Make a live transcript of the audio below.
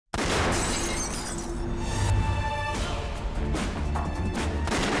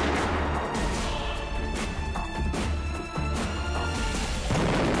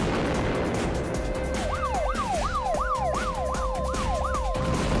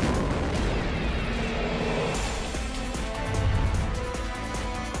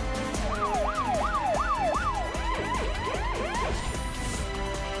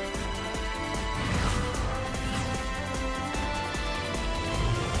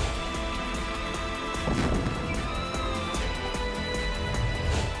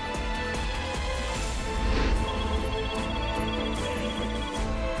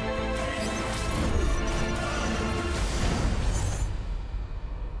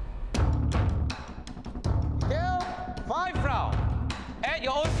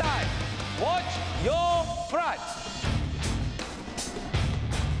front.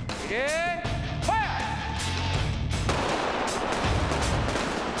 Ready, fire!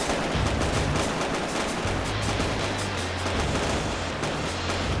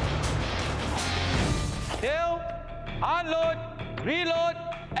 Still, unload, reload,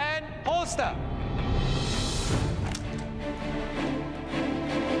 and holster.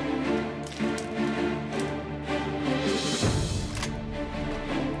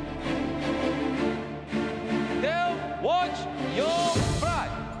 Still, watch your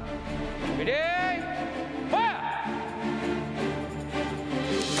front. Ready, fire!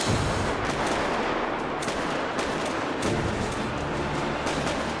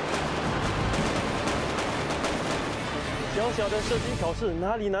 小小的射击考试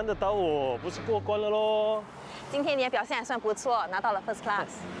哪里难得倒我？不是过关了喽？今天你的表现还算不错，拿到了 first class。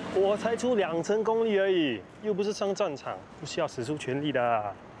我才出2成功力而已，又不是上战场，不需要使出全力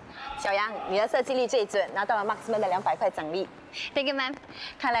的。小杨，你的射击力最准，拿到了 Marksman 的200块奖励。Thank you, ma'am。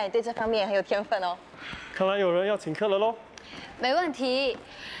看来你对这方面很有天分哦。看来有人要请客了喽。没问题，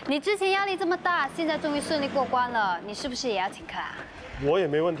你之前压力这么大，现在终于顺利过关了，你是不是也要请客啊？我也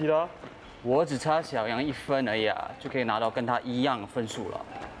没问题的啊。我只差小杨1分而已啊，就可以拿到跟他一样的分数了。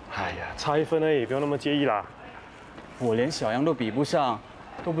哎呀，差1分而已，不用那么介意啦。我连小杨都比不上，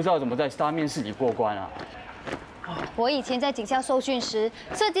都不知道怎么在STAR面试里过关啊。我以前在警校受训时，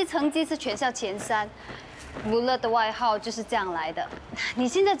射击成绩是全校前3，不乐的外号就是这样来的。你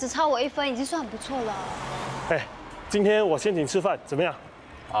现在只差我1分，已经算很不错了。哎，今天我先请吃饭，怎么样？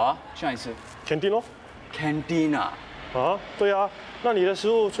好啊，去哪里吃？canteen咯。canteen 啊？啊，对啊，那你的食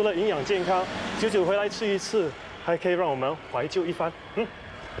物除了营养健康，久久回来吃一次，还可以让我们怀旧一番。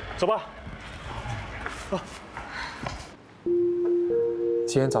走吧。啊。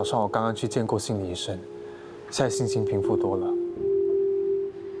今天早上我刚刚去见过心理医生，现在心情平复多了。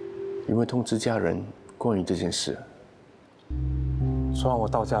有没有通知家人关于这件事？昨晚我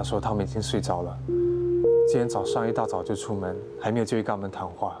到家的时候，他们已经睡着了。今天早上一大早就出门，还没有机会跟他们谈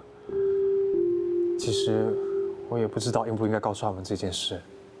话。其实我也不知道应不应该告诉他们这件事。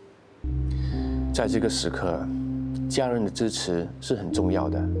在这个时刻，家人的支持是很重要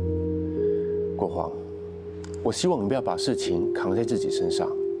的。国煌，我希望你不要把事情扛在自己身上。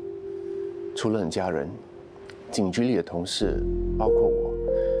除了你家人，警局里的同事，包括我，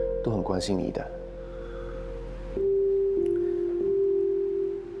都很关心你的。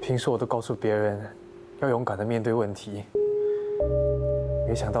平时我都告诉别人要勇敢地面对问题，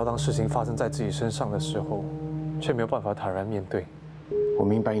没想到当事情发生在自己身上的时候，却没有办法坦然面对。我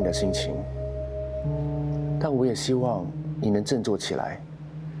明白你的心情，但我也希望你能振作起来。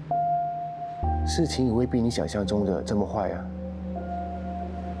事情也未必你想象中的这么坏啊。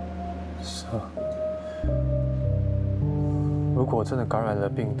是啊。如果我真的感染了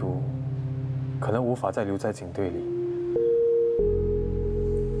病毒，可能无法再留在警队里。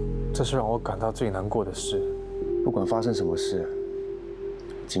这是让我感到最难过的事。不管发生什么事，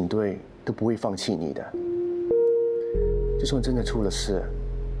警队都不会放弃你的。就算真的出了事，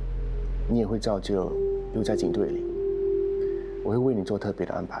你也会照旧留在警队里。我会为你做特别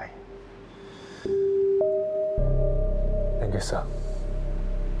的安排。Thank you, sir.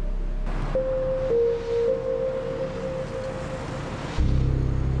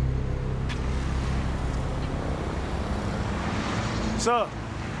 Sir.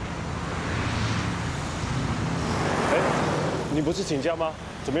 哎，你不是请假吗？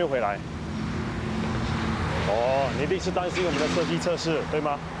怎么又回来？哦，你一定是担心我们的射击测试，对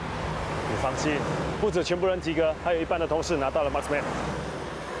吗？你放心，不止全部人及格，还有一半的同事拿到了 Marksman。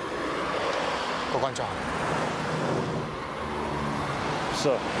郭馆长。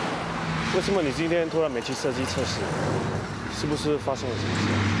Sir， 为什么你今天突然没去射击测试？是不是发生了什么事？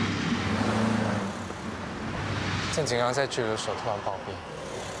郑景阳在拘留的时候突然暴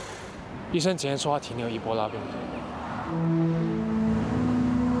毙，医生检验说他体内有伊波拉病毒。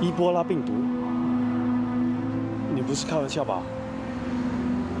伊波拉病毒？你不是开玩笑吧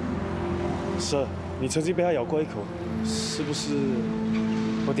？Sir， 你曾经被他咬过一口，是不是？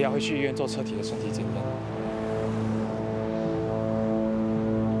我等下会去医院做彻底的身体检验。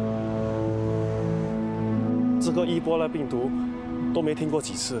这个伊波拉病毒都没听过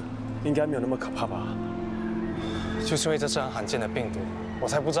几次，应该没有那么可怕吧？就是因为这是很罕见的病毒，我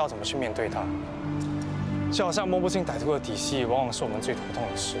才不知道怎么去面对它。就好像摸不清歹徒的底细，往往是我们最头痛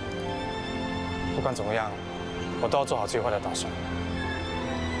的事。不管怎么样，我都要做好最坏的打算。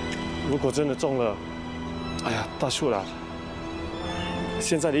如果真的中了，哎呀，大树啦！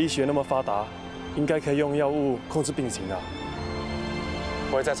现在的医学那么发达，应该可以用药物控制病情的。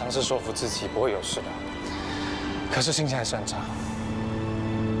我也在尝试说服自己不会有事的，可是心情还是很差。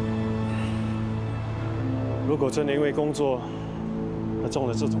如果真的因为工作而中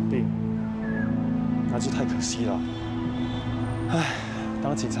了这种病，那就太可惜了。唉，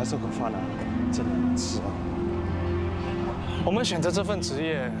当警察这口饭啊，真的难吃啊。我们选择这份职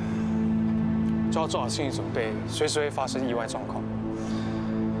业，就要做好心理准备，随时会发生意外状况。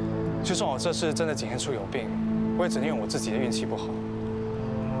就算我这次真的检验出有病，我也只能用我自己的运气不好。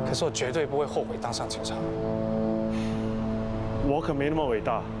可是我绝对不会后悔当上警察。我可没那么伟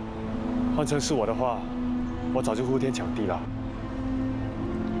大，换成是我的话，我早就呼天抢地了。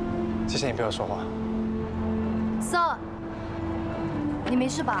谢谢你陪我说话。Sir， 你没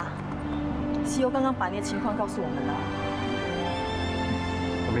事吧？西欧刚刚把你的情况告诉我们了。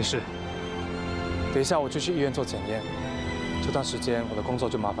我没事。等一下我就去医院做检验，这段时间我的工作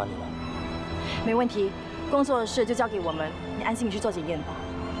就麻烦你了。没问题，工作的事就交给我们，你安心去做检验吧。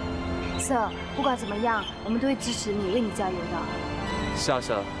Sir， 不管怎么样，我们都会支持你，为你加油的。是啊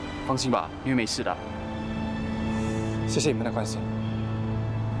，Sir，放心吧，因为没事的。谢谢你们的关心，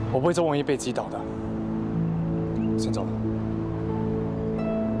我不会这么容易被击倒的。先走了。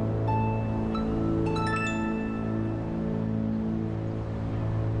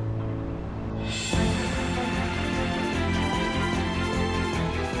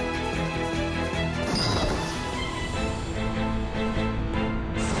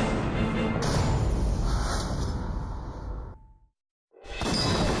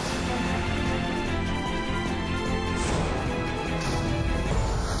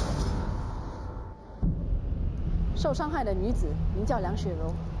受伤害的女子名叫梁雪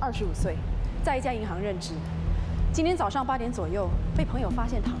柔，25岁，在一家银行任职。今天早上8点左右，被朋友发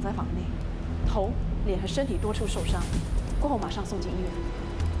现躺在房内，头、脸和身体多处受伤，过后马上送进医院。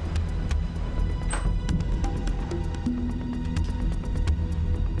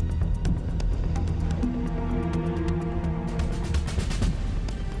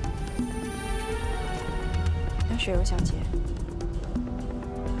梁雪柔小姐。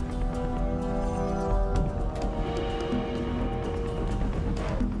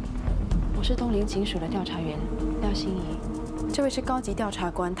 我是东林警署的调查员廖心怡，这位是高级调查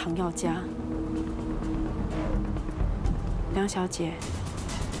官唐耀佳。梁小姐，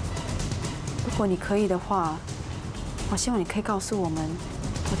如果你可以的话，我希望你可以告诉我们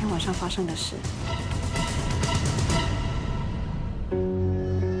昨天晚上发生的事。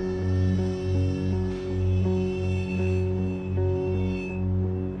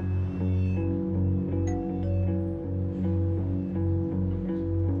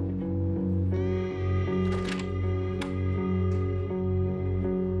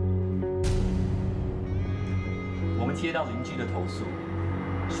接到邻居的投诉，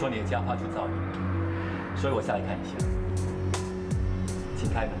说你的家发出噪音，所以我下来看一下。请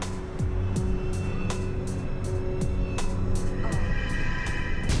开门。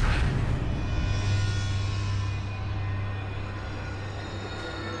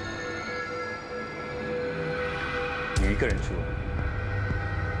你一个人住？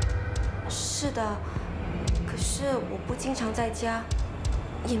是的，可是我不经常在家，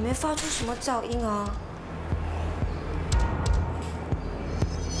也没发出什么噪音啊。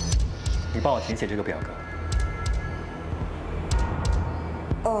 你帮我填写这个表格。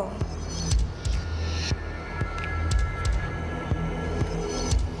哦。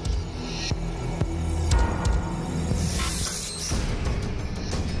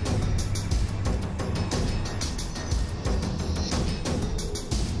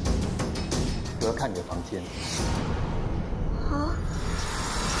我要看你的房间。啊？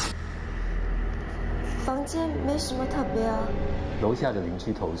房间没什么特别啊。 楼下的邻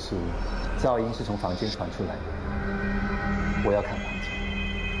居投诉，噪音是从房间传出来的。我要看房间。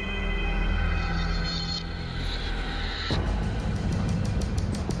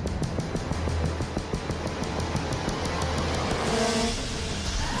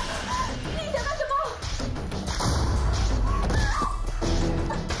你想干什么？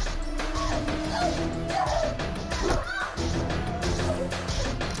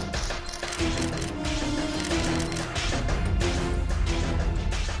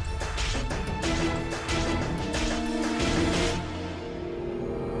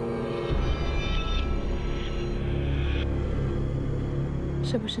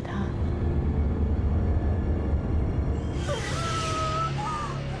是不是他？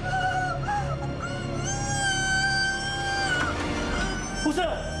不是。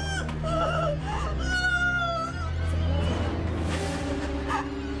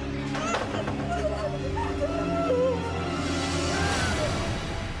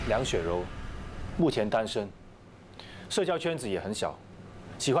梁雪柔，目前单身，社交圈子也很小，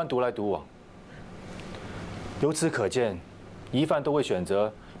喜欢独来独往。由此可见。 疑犯都会选择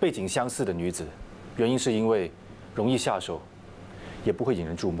背景相似的女子，原因是因为容易下手，也不会引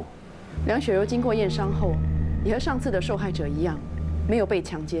人注目。梁雪柔经过验伤后，也和上次的受害者一样，没有被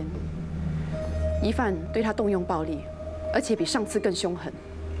强奸。疑犯对她动用暴力，而且比上次更凶狠。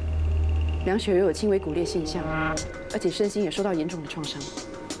梁雪柔有轻微骨裂现象，而且身心也受到严重的创伤。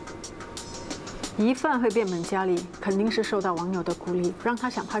疑犯会变本加厉，肯定是受到网友的鼓励，让他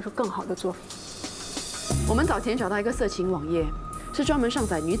想拍出更好的作品。我们早前找到一个色情网页，是专门上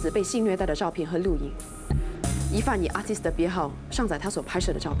载女子被性虐待的照片和录影。疑犯以 artist 的别号上载他所拍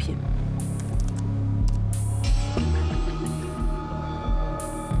摄的照片。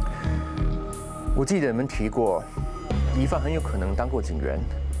我记得你们提过，疑犯很有可能当过警员。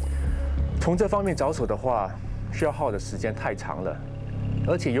从这方面着手的话，需要耗的时间太长了，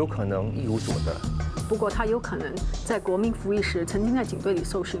而且有可能一无所得。不过他有可能在国民服役时曾经在警队里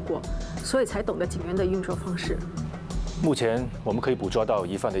受训过，所以才懂得警员的运作方式。目前我们可以捕捉到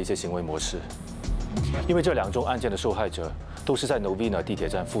疑犯的一些行为模式，因为这2宗案件的受害者都是在 Novena 地铁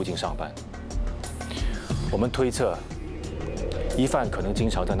站附近上班。我们推测，疑犯可能经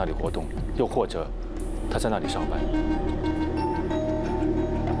常在那里活动，又或者他在那里上班。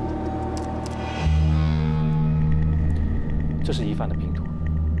这是疑犯的拼图。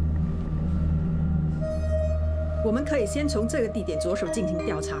我们可以先从这个地点着手进行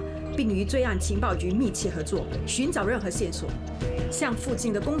调查，并与罪案情报局密切合作，寻找任何线索。向附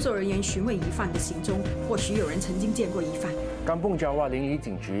近的工作人员询问疑犯的行踪，或许有人曾经见过疑犯。冈蹦加瓦邻里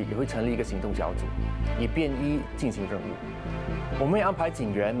警局也会成立一个行动小组，以便衣进行任务。我们会安排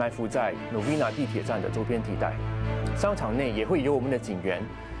警员埋伏在 Novena 地铁站的周边地带，商场内也会有我们的警员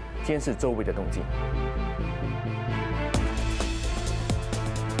监视周围的动静。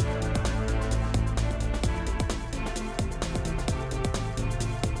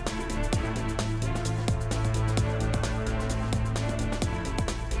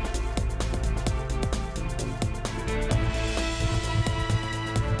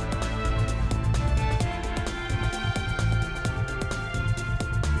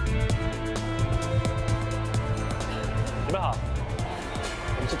你们好，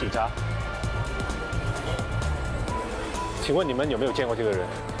我们是警察。请问你们有没有见过这个人？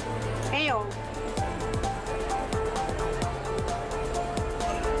没有。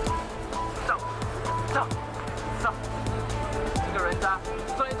上！这个人渣，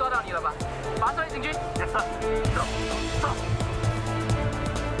终于抓到你了吧？把他送进警局。走！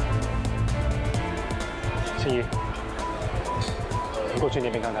青怡，你过去那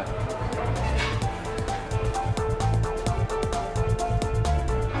边看看。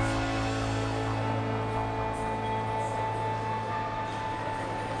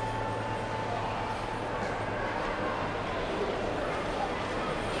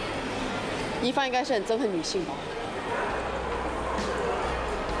疑犯应该是很憎恨女性吧？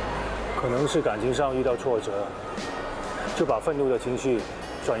可能是感情上遇到挫折，就把愤怒的情绪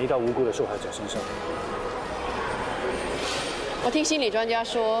转移到无辜的受害者身上。我听心理专家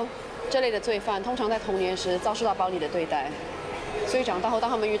说，这类的罪犯通常在童年时遭受到暴力的对待，所以长大后当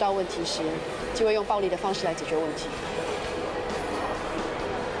他们遇到问题时，就会用暴力的方式来解决问题。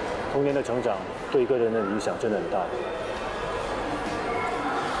童年的成长对一个人的影响真的很大。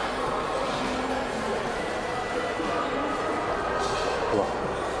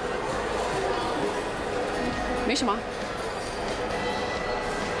没什么。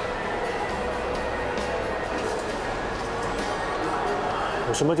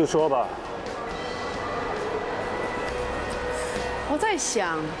有什么就说吧。我在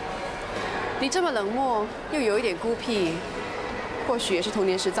想，你这么冷漠，又有一点孤僻，或许也是童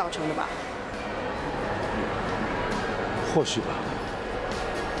年时造成的吧。或许吧。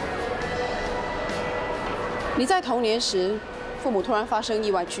你在童年时，父母突然发生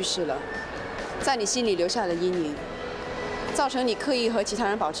意外去世了。在你心里留下了阴影，造成你刻意和其他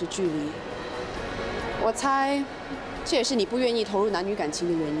人保持距离。我猜，这也是你不愿意投入男女感情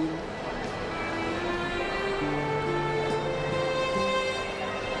的原因。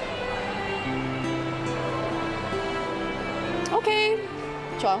OK，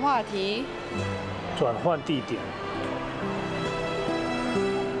 转话题。转换地点。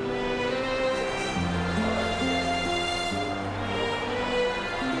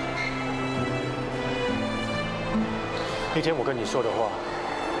那天我跟你说的话，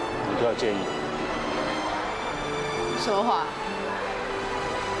你不要介意。什么话？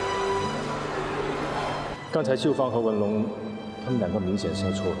刚才秀芳和文龙，他们2个明显是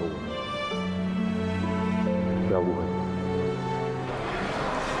要撮合我，不要误会。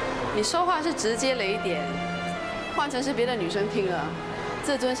你说话是直接了一点，换成是别的女生听了，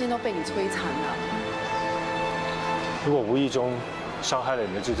自尊心都被你摧残了。如果无意中伤害了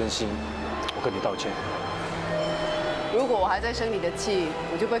你的自尊心，我我跟你道歉。如果我还在生你的气，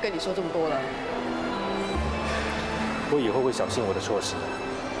我就不会跟你说这么多了。我以后会小心我的措辞。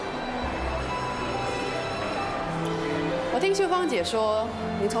我听秀芳姐说，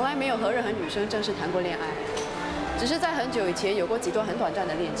你从来没有和任何女生正式谈过恋爱，只是在很久以前有过几段很短暂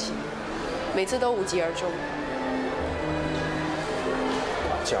的恋情，每次都无疾而终。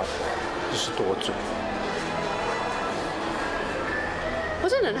好家伙，这是多嘴！我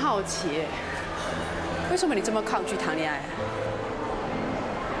真的很好奇，为什么你这么抗拒谈恋爱？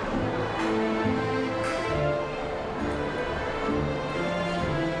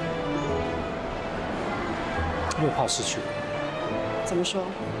因为怕失去。怎么说？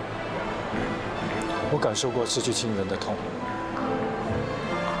我感受过失去亲人的痛，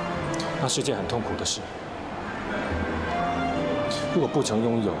那是件很痛苦的事。如果不曾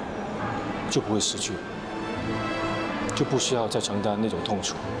拥有，就不会失去，就不需要再承担那种痛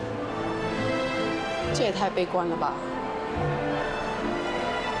楚。这也太悲观了吧？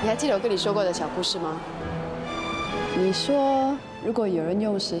你还记得我跟你说过的小故事吗？你说，如果有人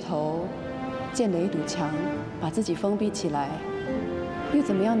用石头建了一堵墙，把自己封闭起来，又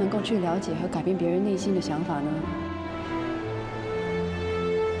怎么样能够去了解和改变别人内心的想法呢？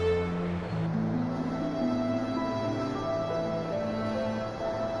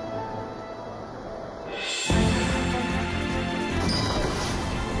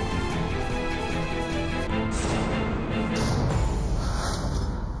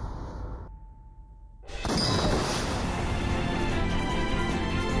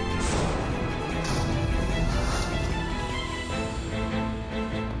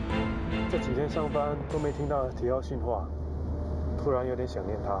上班都没听到提奥训话，突然有点想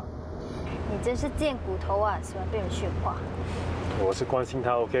念他。你真是贱骨头啊，喜欢被人训话。我是关心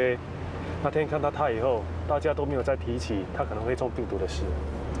他 ，OK？ 那天看到他以后，大家都没有再提起他可能会中病毒的事。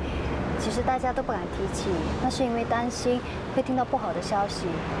其实大家都不敢提起，那是因为担心会听到不好的消息。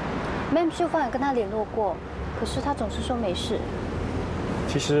Ma'am 秀芳也跟他联络过，可是他总是说没事。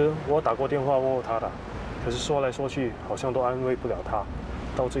其实我打过电话问候他的，可是说来说去好像都安慰不了他，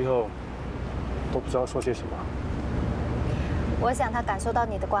到最后都不知道说些什么。我想他感受到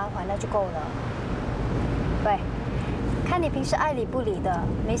你的关怀，那就够了。喂，看你平时爱理不理的，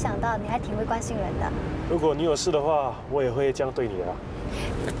没想到你还挺会关心人的。如果你有事的话，我也会这样对你的。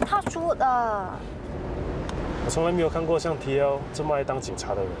他说的。我从来没有看过像 T.L 这么爱当警察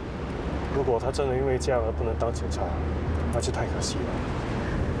的人。如果他真的因为这样而不能当警察，那就太可惜了。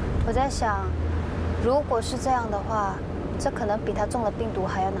我在想，如果是这样的话，这可能比他中了病毒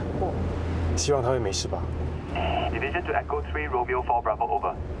还要难过。希望他会没事吧。Division to Echo 3 Romeo 4 Bravo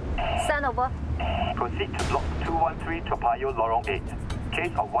over. Stand over. Proceed to Block 213 Toa Payoh Lorong 8.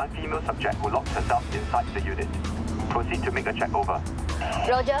 Case of one female subject who locked herself inside the unit. Proceed to make a check over.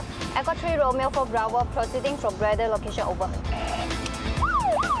 Roger. Echo 3 Romeo 4 Bravo proceeding from Bradley location over.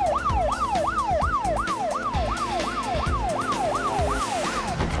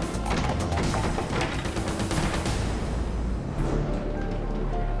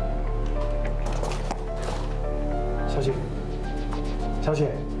 小姐，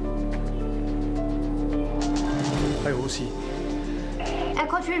还有呼吸。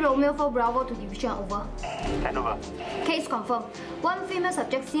Echo 3 Romeo 4 Bravo to division over. Stand over. Case confirmed. One female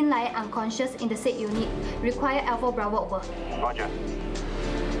subject seen lying unconscious in the said unit. Require Alpha Bravo over. Roger.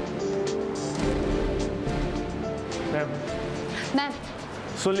 Ma'am。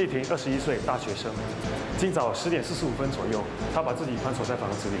孙丽婷，21岁，大学生。今早10点45分左右，她把自己反锁在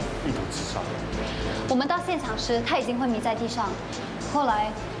房子里，意图自杀。我们到现场时，她已经昏迷在地上。后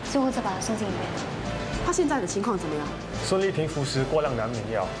来救护车把她送进医院。她现在的情况怎么样？孙丽婷服食过量的安眠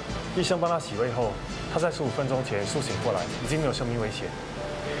药，医生帮她洗胃后，她在15分钟前苏醒过来，已经没有生命危险。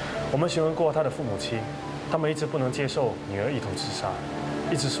我们询问过她的父母亲，他们一直不能接受女儿意图自杀，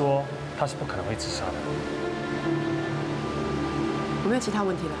一直说她是不可能会自杀的。我没有其他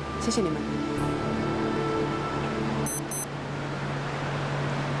问题了，谢谢你们。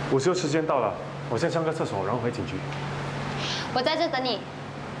午休时间到了，我先上个厕所，然后回警局。我在这等你。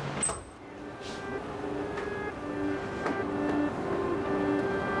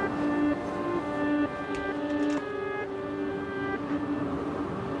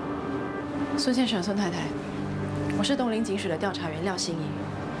孙先生、孙太太，我是东林警署的调查员廖心怡。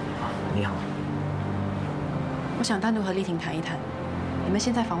你好。我想单独和丽婷谈一谈，你们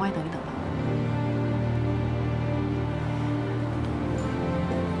先在房外等一等吧。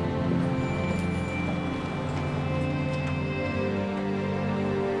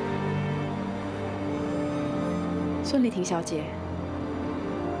孙丽婷小姐，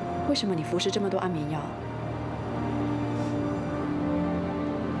为什么你服食这么多安眠药？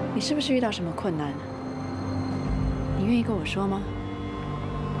你是不是遇到什么困难？你愿意跟我说吗？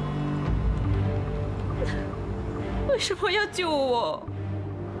为什么要救我？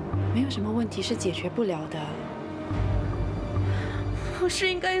没有什么问题是解决不了的。我是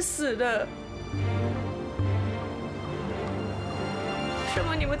应该死的。为什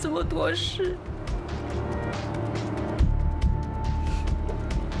么你们这么多事？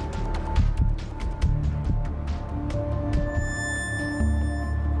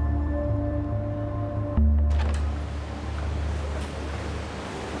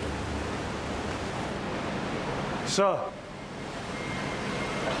是啊。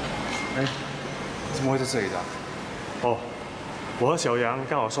哎，怎么会在这里的？哦，我和小杨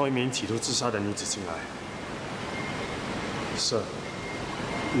刚好送一名企图自杀的女子进来。是。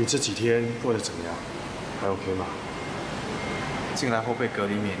你这几天过得怎么样？还 OK 吗？进来后被隔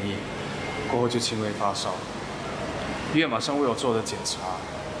离免疫，过后就轻微发烧，医院马上为我做了检查，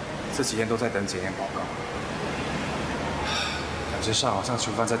这几天都在等检验报告。感觉上好像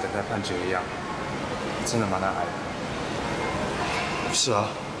囚犯在等待判决一样，真的蛮难挨的。是啊，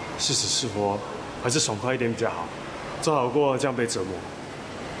是死是活，还是爽快一点比较好，总好过这样被折磨。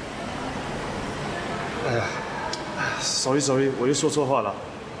哎呀 ，sorry， 我又说错话了，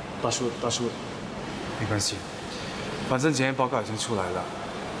大叔。没关系，反正检验报告已经出来了，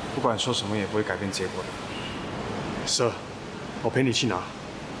不管说什么也不会改变结果的。是，我陪你去拿。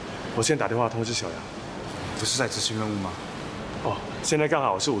我先打电话通知小杨。不是在执行任务吗？哦，现在刚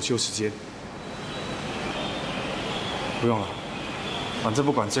好是午休时间。不用了，反正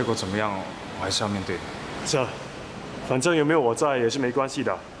不管结果怎么样，我还是要面对的。是啊，反正有没有我在也是没关系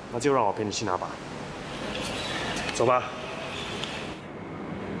的，那就让我陪你去拿吧。走吧。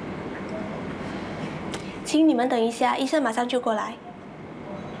请你们等一下，医生马上就过来。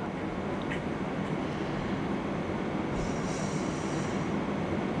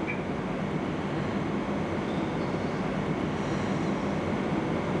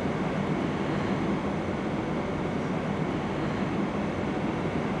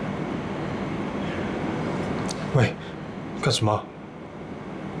喂，干什么？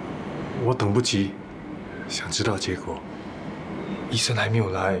我等不及，想知道结果。医生还没有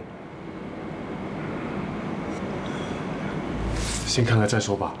来，先看看再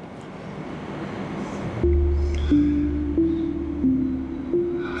说吧。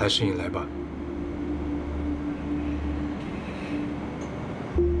还是你来吧。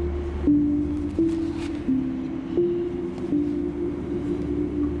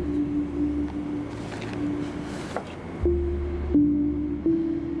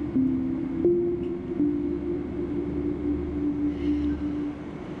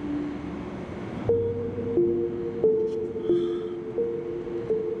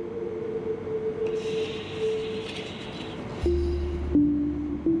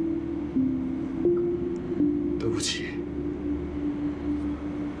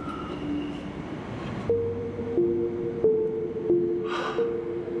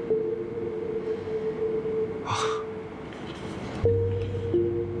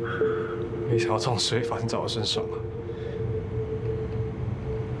没想到这种事会发生在我身上啊！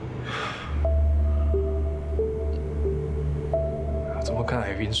怎么跟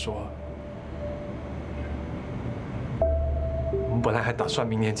海云说？我们本来还打算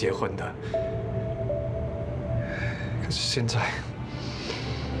明年结婚的，可是现在，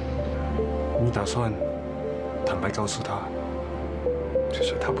你打算坦白告诉他，就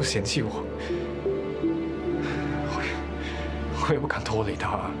是他不嫌弃我，我也不敢拖累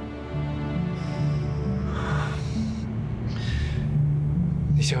他。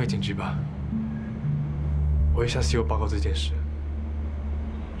你先回警局吧，我会向 C.O. 报告这件事。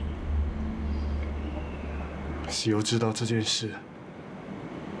C.O. 知道这件事，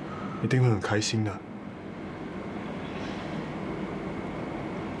一定会很开心的。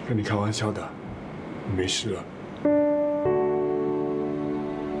跟你开玩笑的，你没事了。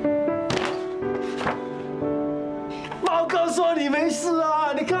报告说你没事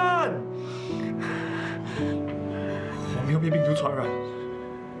啊，你看，我没有被病毒传染。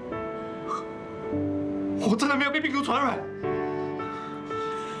我真的没有被病毒传染。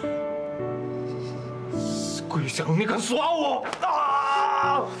鬼想你敢耍我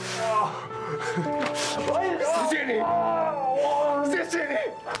啊！谢谢你，谢谢你，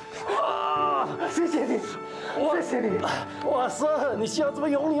谢谢你，谢谢你，哇，Sir，你需要这么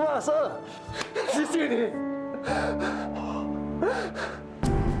用力吗，Sir？谢谢你。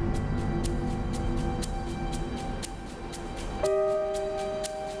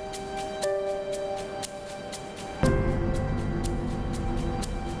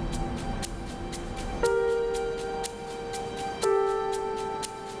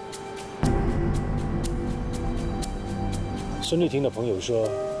孙丽婷的朋友说，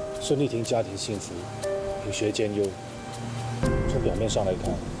孙丽婷家庭幸福，品学兼优。从表面上来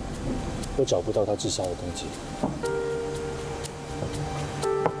看，我找不到她自杀的动机。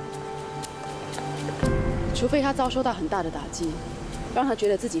除非她遭受到很大的打击，让她觉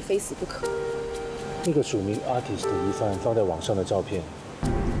得自己非死不可。那个署名 artist 的疑犯放在网上的照片，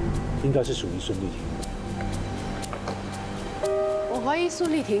应该是属于孙丽婷。我怀疑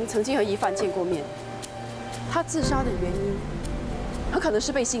孙丽婷曾经和疑犯见过面。她自杀的原因，很可能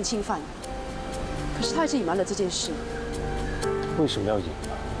是被性侵犯，可是她一直隐瞒了这件事。为什么要隐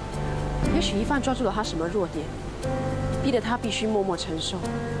瞒？也许疑犯抓住了她什么弱点，逼得她必须默默承受，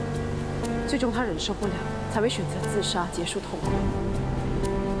最终她忍受不了，才会选择自杀结束痛苦。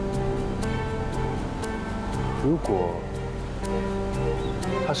如果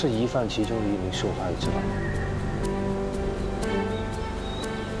他是疑犯其中一名受害者，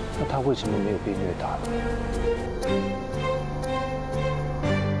那他为什么没有被虐打呢？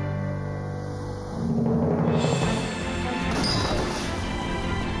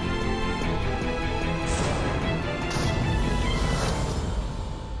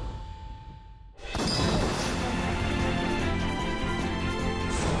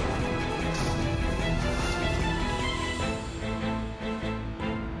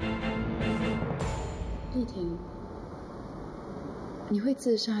丽婷，你会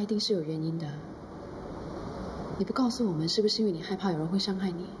自杀一定是有原因的。你不告诉我们，是不是因为你害怕有人会伤害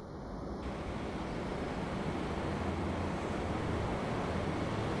你？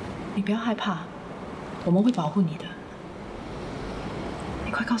你不要害怕，我们会保护你的。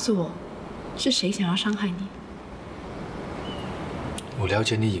你快告诉我，是谁想要伤害你？我了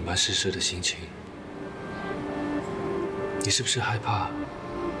解你隐瞒事实的心情。你是不是害怕，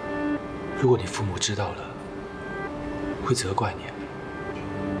如果你父母知道了，会责怪你？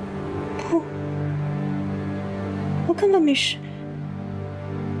不，我根本没事，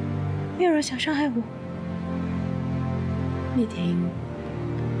没有人想伤害我。丽婷，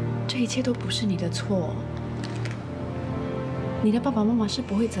这一切都不是你的错。你的爸爸妈妈是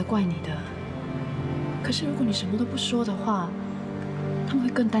不会责怪你的。可是如果你什么都不说的话，他们会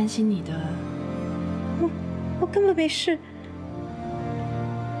更担心你的。我根本没事。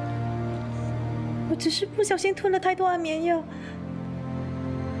我只是不小心吞了太多安眠药。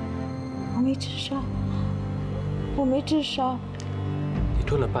我没自杀，我没自杀。你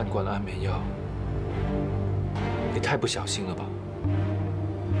吞了半罐安眠药，你太不小心了吧？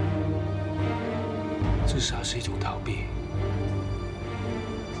自杀是一种逃避，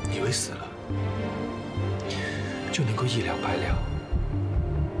以为死了就能够一了百了，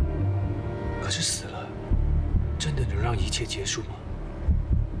可是死了，真的能让一切结束吗？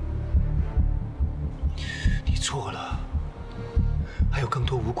你错了，还有更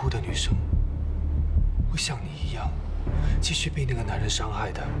多无辜的女生会像你一样，继续被那个男人伤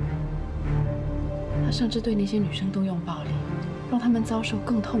害的。他甚至对那些女生动用暴力，让她们遭受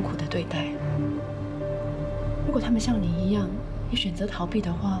更痛苦的对待。如果他们像你一样也选择逃避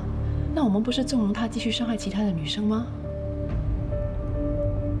的话，那我们不是纵容他继续伤害其他的女生吗？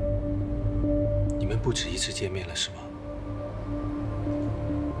你们不止一次见面了，是吗？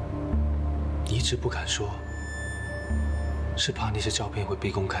你一直不敢说，是怕那些照片会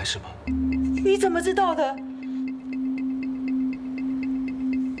被公开，是吗？你怎么知道的？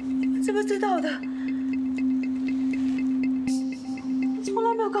怎么知道的？从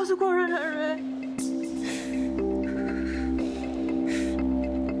来没有告诉过任何人。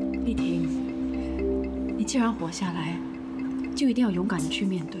丽婷，你既然活下来，就一定要勇敢的去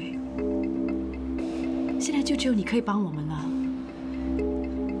面对。现在就只有你可以帮我们了。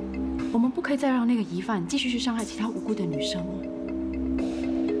我们不可以再让那个疑犯继续去伤害其他无辜的女生。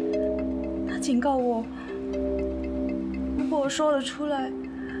他警告我，如果我说了出来，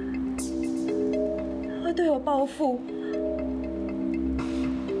他会对我报复，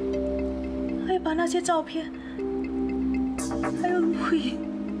他会把那些照片还有录影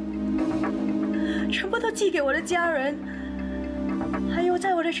全部都寄给我的家人，还有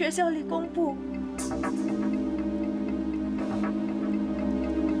在我的学校里公布。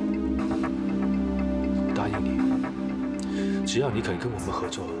我答应你，只要你肯跟我们合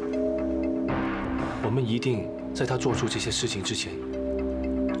作，我们一定在他做出这些事情之前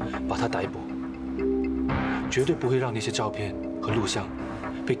把他逮捕，绝对不会让那些照片和录像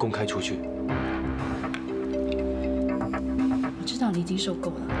被公开出去。我知道你已经受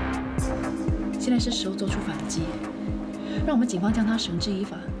够了，现在是时候做出反击，让我们警方将他绳之以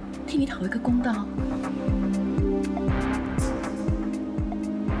法，替你讨一个公道。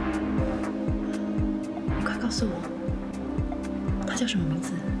你快告诉我，他叫什么名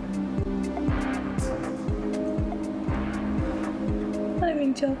字？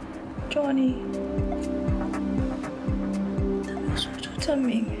名叫 Johnny， 他没有说出真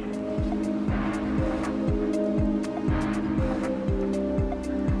名。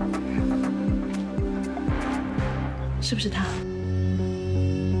是不是他？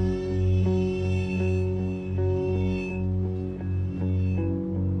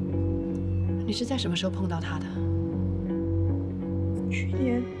你是在什么时候碰到他的？去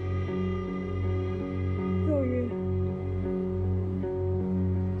年6月，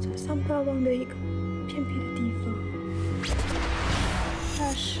在上巴湾的一个偏僻的地方。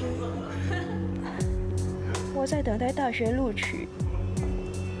那时我在等待大学录取，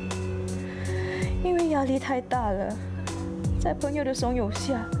因为压力太大了，在朋友的怂恿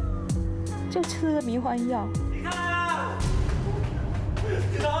下，就吃了迷幻药。你看啊！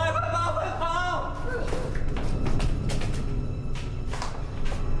你赶快跑！快跑！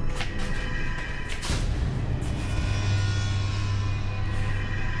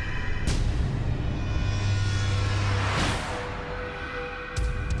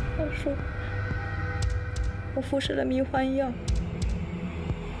他说我服食了迷幻药，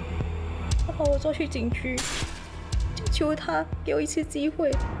他把我抓去警局，就求他给我一次机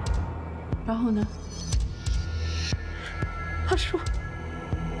会。然后呢？他说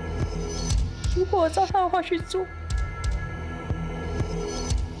如果我照他的话去做，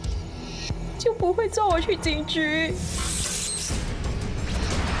就不会抓我去警局。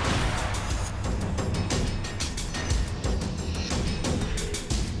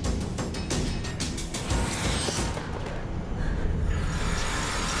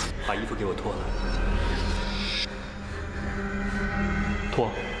把衣服给我脱了，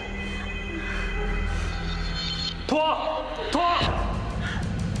脱，脱，脱！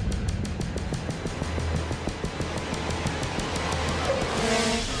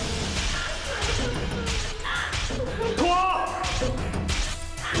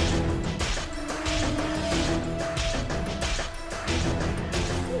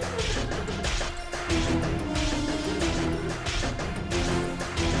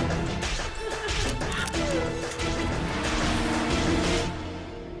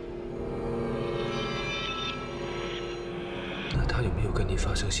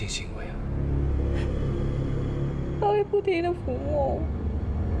发生性行为啊？他会不停地抚摸我，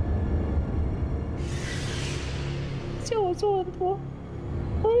叫我做很多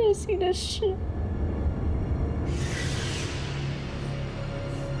很恶心的事。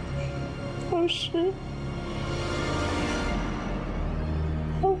有时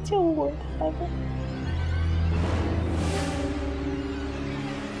他会叫我吻他的，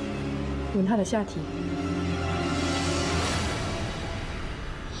吻他的下体。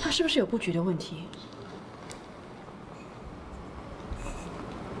他是不是有布局的问题？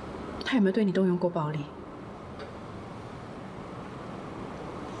他有没有对你动用过暴力？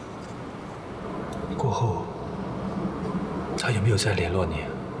过后，他有没有再联络你？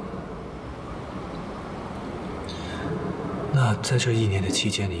那在这1年的期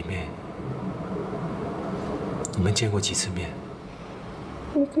间里面，你们见过几次面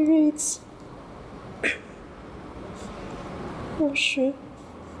？1个月1次，有时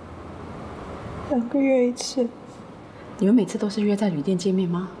2个月1次。你们每次都是约在旅店见面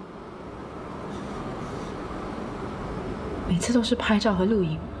吗？每次都是拍照和录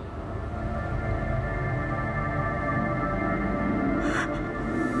影。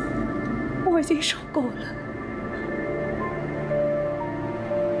我已经受够了，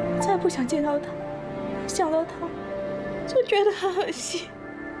再不想见到他，想到他就觉得很恶心。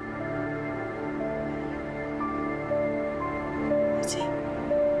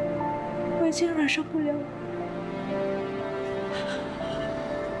我已经忍受不了了。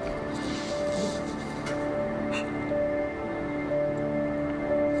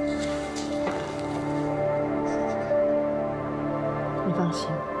你放心，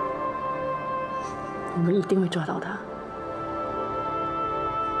我们一定会抓到他，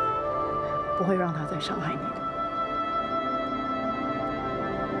不会让他再伤害你的。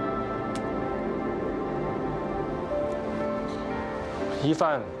疑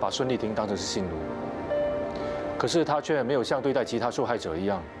犯把孙丽婷当成是性奴，可是他却没有像对待其他受害者一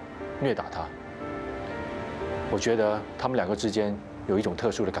样虐打她。我觉得他们2个之间有一种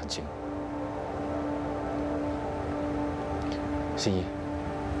特殊的感情。心怡，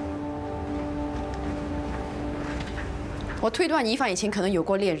我推断疑犯以前可能有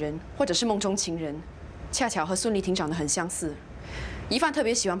过恋人，或者是梦中情人，恰巧和孙丽婷长得很相似。疑犯特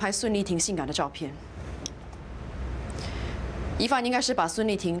别喜欢拍孙丽婷性感的照片。疑犯应该是把孙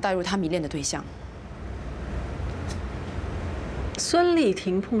丽婷带入他迷恋的对象。孙丽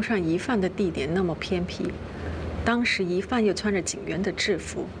婷碰上疑犯的地点那么偏僻，当时疑犯又穿着警员的制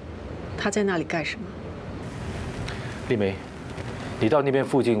服，他在那里干什么？丽梅，你到那边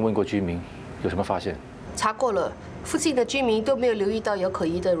附近问过居民，有什么发现？查过了，附近的居民都没有留意到有可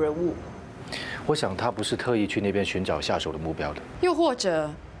疑的人物。我想他不是特意去那边寻找下手的目标的，又或者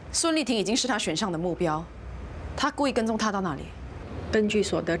孙丽婷已经是他选上的目标，他故意跟踪他到那里。根据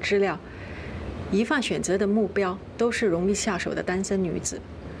所得资料，疑犯选择的目标都是容易下手的单身女子，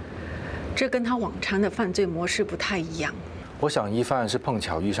这跟他往常的犯罪模式不太一样。我想疑犯是碰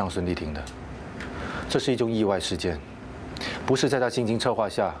巧遇上孙丽婷的，这是一宗意外事件，不是在他精心策划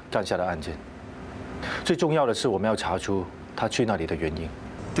下干下的案件。最重要的是，我们要查出他去那里的原因。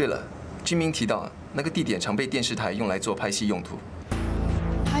对了，居民提到那个地点常被电视台用来做拍戏用途。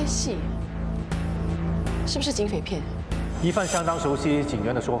拍戏？是不是警匪片？疑犯相当熟悉警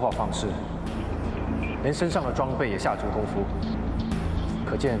员的说话方式，连身上的装备也下足功夫，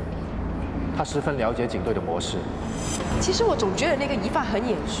可见他十分了解警队的模式。其实我总觉得那个疑犯很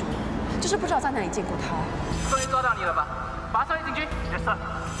眼熟，就是不知道在哪里见过他。终于抓到你了吧？马上进军。Yes sir。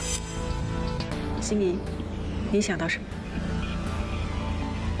心怡，你想到什么？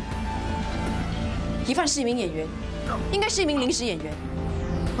疑犯是一名演员，应该是一名临时演员。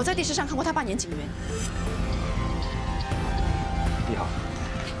我在电视上看过他扮演警员。你好，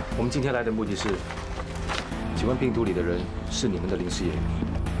我们今天来的目的是，请问病毒里的人是你们的临时演员？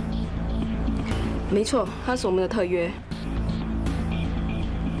没错，他是我们的特约。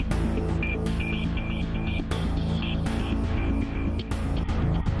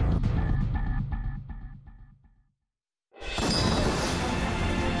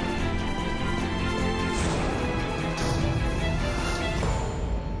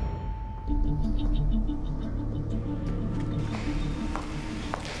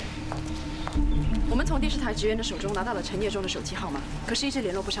我们从电视台职员的手中拿到了陈业忠的手机号码，可是一直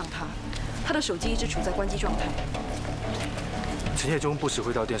联络不上他，他的手机一直处在关机状态。陈业忠不时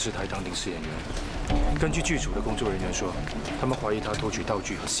会到电视台当临时演员。根据剧组的工作人员说，他们怀疑他偷取道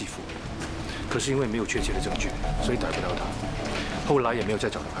具和戏服，可是因为没有确切的证据，所以逮不到他。后来也没有再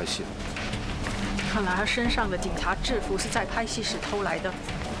找他拍戏了。看来他身上的警察制服是在拍戏时偷来的。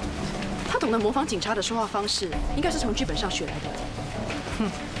他懂得模仿警察的说话方式，应该是从剧本上学来的。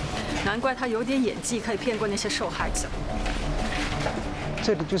哼。难怪他有点演技，可以骗过那些受害者。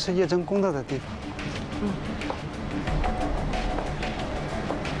这里就是叶真工作的地方。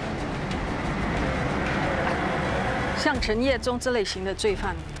像陈业忠这类型的罪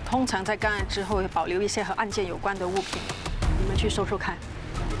犯，通常在干案之后会保留一些和案件有关的物品。你们去搜搜看。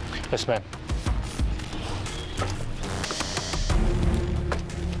Yes, ma'am.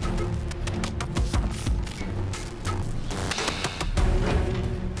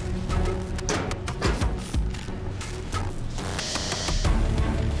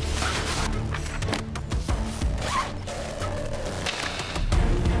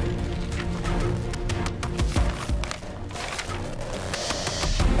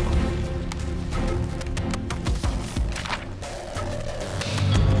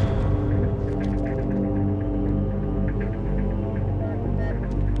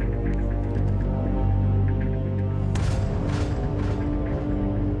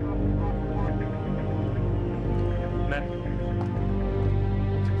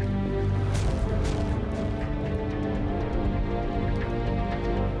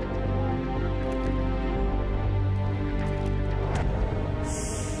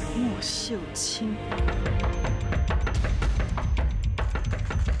 秀清。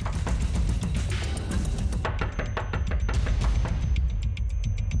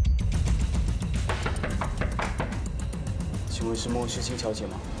请问是莫秀清小姐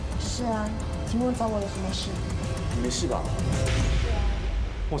吗？是啊，请问找我有什么事？你没事吧？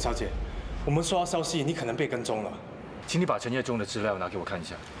莫小姐，我们收到消息，你可能被跟踪了，请你把陈业忠的资料拿给我看一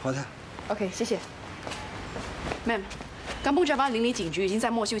下。好的。OK， 谢谢。Ma'am， 冈布加巴邻里警局已经在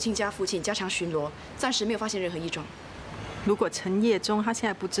莫秀清家附近加强巡逻，暂时没有发现任何异状。如果陈业忠他现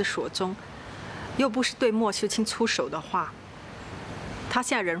在不知所踪，又不是对莫秀清出手的话，他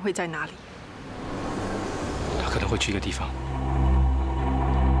现在人会在哪里？他可能会去一个地方。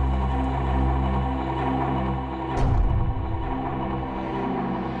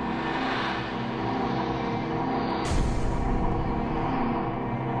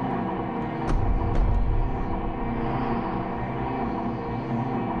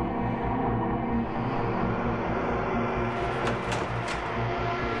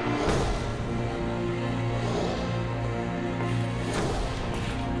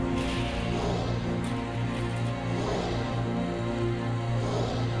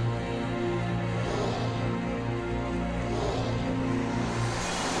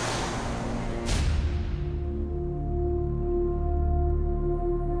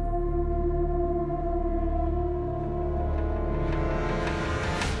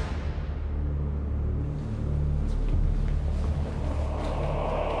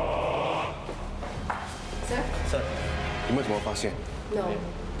有什么发现 ？No。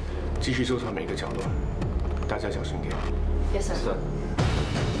继续搜查每个角落，大家小心点。Yes sir。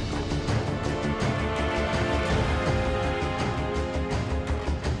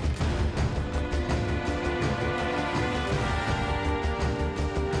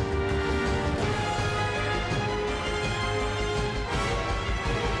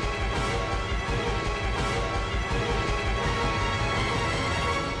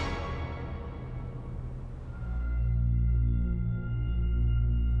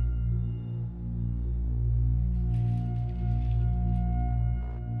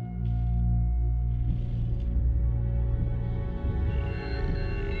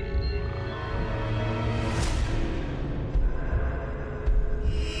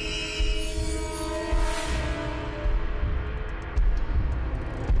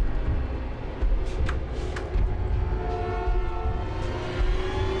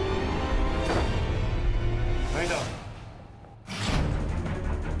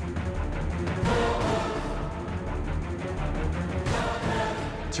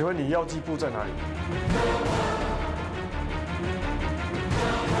请问你药剂部在哪里？